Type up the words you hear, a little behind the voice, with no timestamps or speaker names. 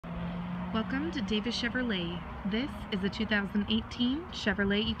Welcome to Davis Chevrolet. This is a 2018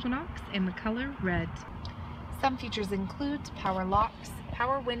 Chevrolet Equinox in the color red. Some features include power locks,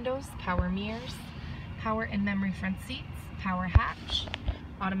 power windows, power mirrors, power and memory front seats, power hatch,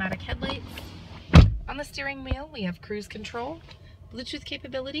 automatic headlights. On the steering wheel we have cruise control, Bluetooth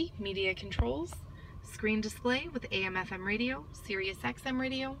capability, media controls, screen display with AM/FM radio, Sirius XM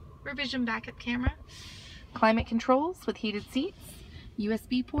radio, revision backup camera, climate controls with heated seats,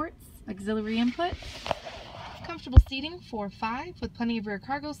 USB ports, auxiliary input, comfortable seating for 5 with plenty of rear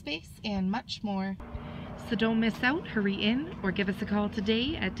cargo space, and much more. So don't miss out, hurry in or give us a call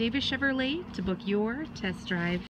today at Davis Chevrolet to book your test drive.